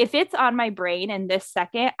work? If it's on my brain in this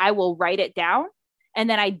second, I will write it down, and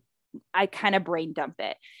then I kind of brain dump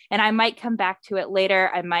it, and I might come back to it later.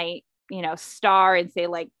 I might, star and say,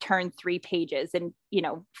 like, turn 3 pages and,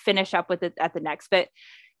 finish up with it at the next, but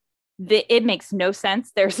it makes no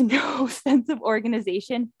sense. There's no sense of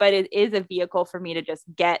organization, but it is a vehicle for me to just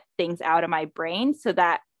get things out of my brain so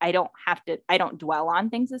that I don't dwell on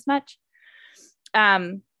things as much.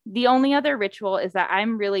 The only other ritual is that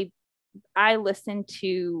I listen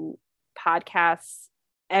to podcasts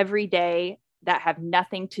every day that have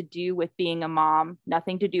nothing to do with being a mom,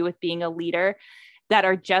 nothing to do with being a leader, that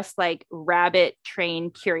are just like rabbit train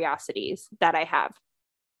curiosities that I have.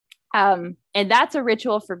 And that's a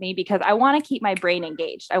ritual for me because I want to keep my brain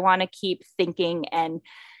engaged. I want to keep thinking and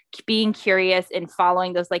being curious and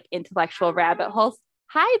following those like intellectual rabbit holes.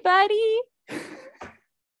 Hi, buddy.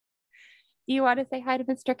 Do you want to say hi to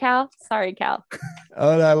Mr. Cal? Sorry, Cal.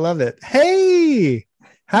 Oh, I love it. Hey,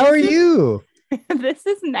 how are you? This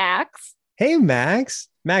is Max. Hey, Max.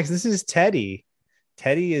 Max, this is Teddy.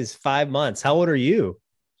 Teddy is 5 months. How old are you?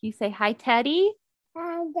 You say hi, Teddy.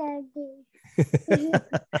 Hi, Daddy.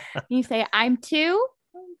 You say I'm 2.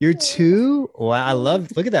 You're 2? Wow,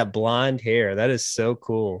 look at that blonde hair. That is so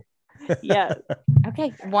cool. Yeah.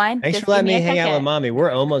 Okay. 1. Thanks for letting me hang out with mommy.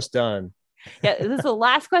 We're almost done. Yeah, this is the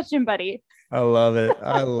last question, buddy. I love it.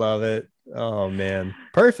 I love it. Oh man,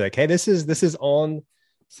 perfect. Hey, this is on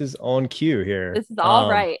cue here. This is all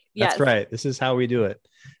right. Yes. That's right. This is how we do it.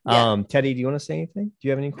 Yeah. Teddy, do you want to say anything? Do you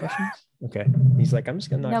have any questions? Okay. He's like, I'm just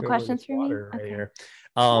gonna knock no questions for me right here.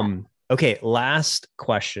 Okay. Last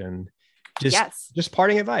question. Just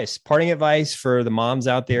parting advice. Parting advice for the moms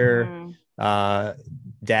out there,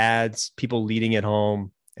 dads, people leading at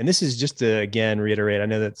home. And this is just to again reiterate. I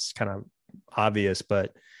know that's kind of obvious,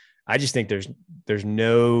 but I just think there's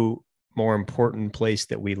no more important place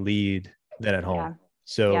that we lead than at home. Yeah.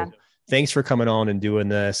 So thanks for coming on and doing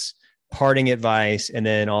this. Parting advice. And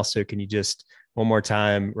then also, can you just one more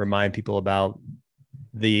time remind people about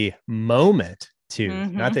the moment too,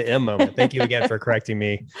 not the M moment. Thank you again for correcting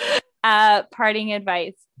me. Parting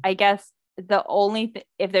advice. I guess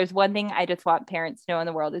if there's one thing I just want parents to know in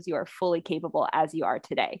the world is you are fully capable as you are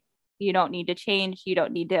today. You don't need to change. You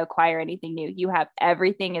don't need to acquire anything new. You have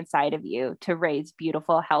everything inside of you to raise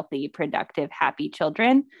beautiful, healthy, productive, happy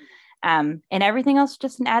children. And everything else is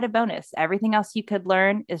just an added bonus. Everything else you could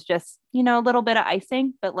learn is just, a little bit of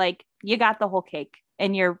icing, but like you got the whole cake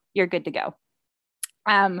and you're good to go.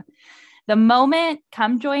 The moment,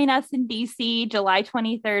 come join us in DC, July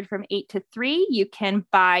 23rd from 8 to 3. You can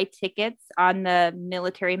buy tickets on the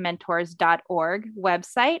militarymentors.org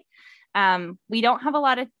website. We don't have a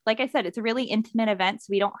lot of, like I said, it's a really intimate event, so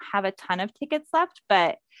we don't have a ton of tickets left,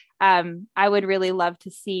 but I would really love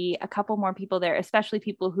to see a couple more people there, especially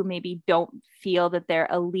people who maybe don't feel that they're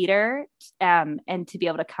a leader, and to be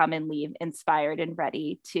able to come and leave inspired and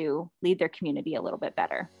ready to lead their community a little bit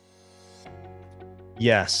better.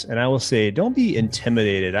 Yes. And I will say, don't be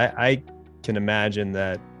intimidated. I can imagine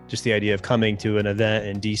that just the idea of coming to an event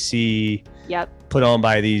in DC, put on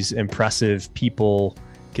by these impressive people,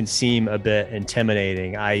 can seem a bit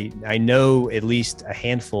intimidating. I know at least a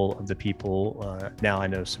handful of the people. Now I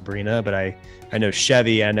know Sabrina, but I know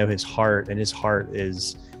Chevy. I know his heart, and his heart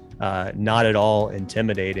is not at all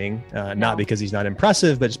intimidating. Not because he's not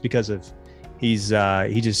impressive, but just because of he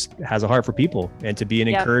just has a heart for people and to be an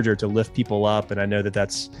encourager, to lift people up. And I know that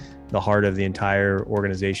that's the heart of the entire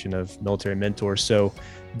organization of Military Mentors. So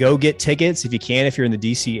go get tickets if you can, if you're in the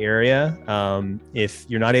DC area. If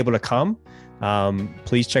you're not able to come,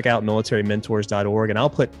 please check out militarymentors.org, and I'll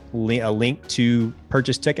put a link to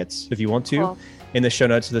purchase tickets if you want to in the show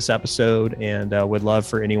notes of this episode. And would love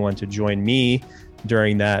for anyone to join me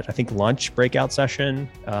during that, I think, lunch breakout session,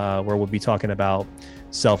 where we'll be talking about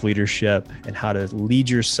self-leadership and how to lead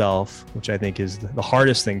yourself, which I think is the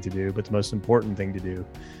hardest thing to do, but the most important thing to do,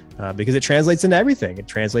 because it translates into everything. It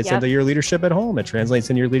translates into your leadership at home. It translates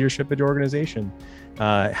into your leadership at your organization.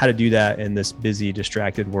 How to do that in this busy,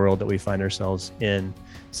 distracted world that we find ourselves in.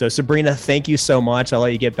 So Sabrina, thank you so much. I'll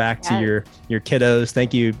let you get back to your kiddos.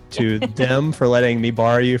 Thank you to them for letting me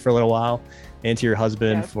borrow you for a little while, and to your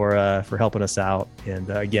husband for helping us out. And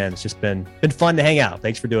again, it's just been fun to hang out.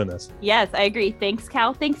 Thanks for doing this. Yes, I agree. Thanks,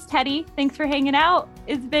 Cal. Thanks, Teddy. Thanks for hanging out.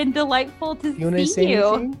 It's been delightful to see you.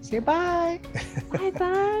 Anything? Say bye. Bye,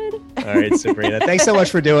 bud. All right, Sabrina. Thanks so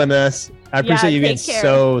much for doing this. I appreciate you being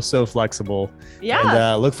so flexible.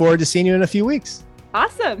 Yeah. And look forward to seeing you in a few weeks.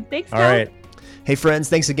 Awesome. Thanks, Cal. All right. Hey friends,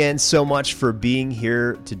 thanks again so much for being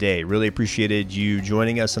here today. Really appreciated you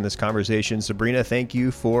joining us in this conversation. Sabrina, thank you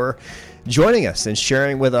for joining us and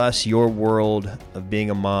sharing with us your world of being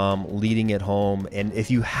a mom, leading at home. And if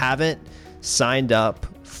you haven't signed up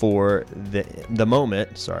for the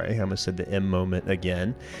moment, sorry, I almost said the M moment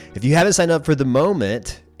again. If you haven't signed up for the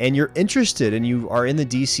moment and you're interested and you are in the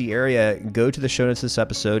DC area, go to the show notes of this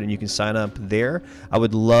episode and you can sign up there. I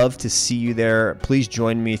would love to see you there. Please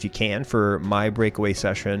join me if you can for my breakaway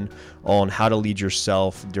session on how to lead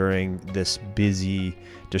yourself during this busy,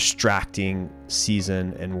 distracting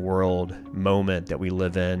season and world moment that we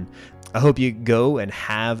live in. I hope you go and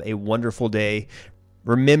have a wonderful day,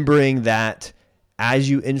 remembering that as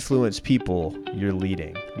you influence people, you're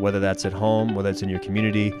leading, whether that's at home, whether it's in your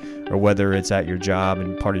community, or whether it's at your job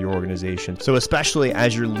and part of your organization. So especially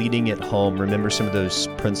as you're leading at home, remember some of those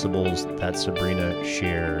principles that Sabrina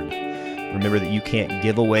shared. Remember that you can't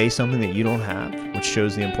give away something that you don't have, which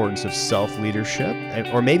shows the importance of self-leadership.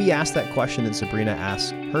 Or maybe ask that question that Sabrina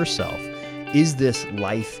asked herself: is this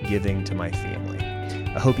life-giving to my family?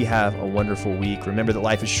 I hope you have a wonderful week. Remember that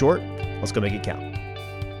life is short. Let's go make it count.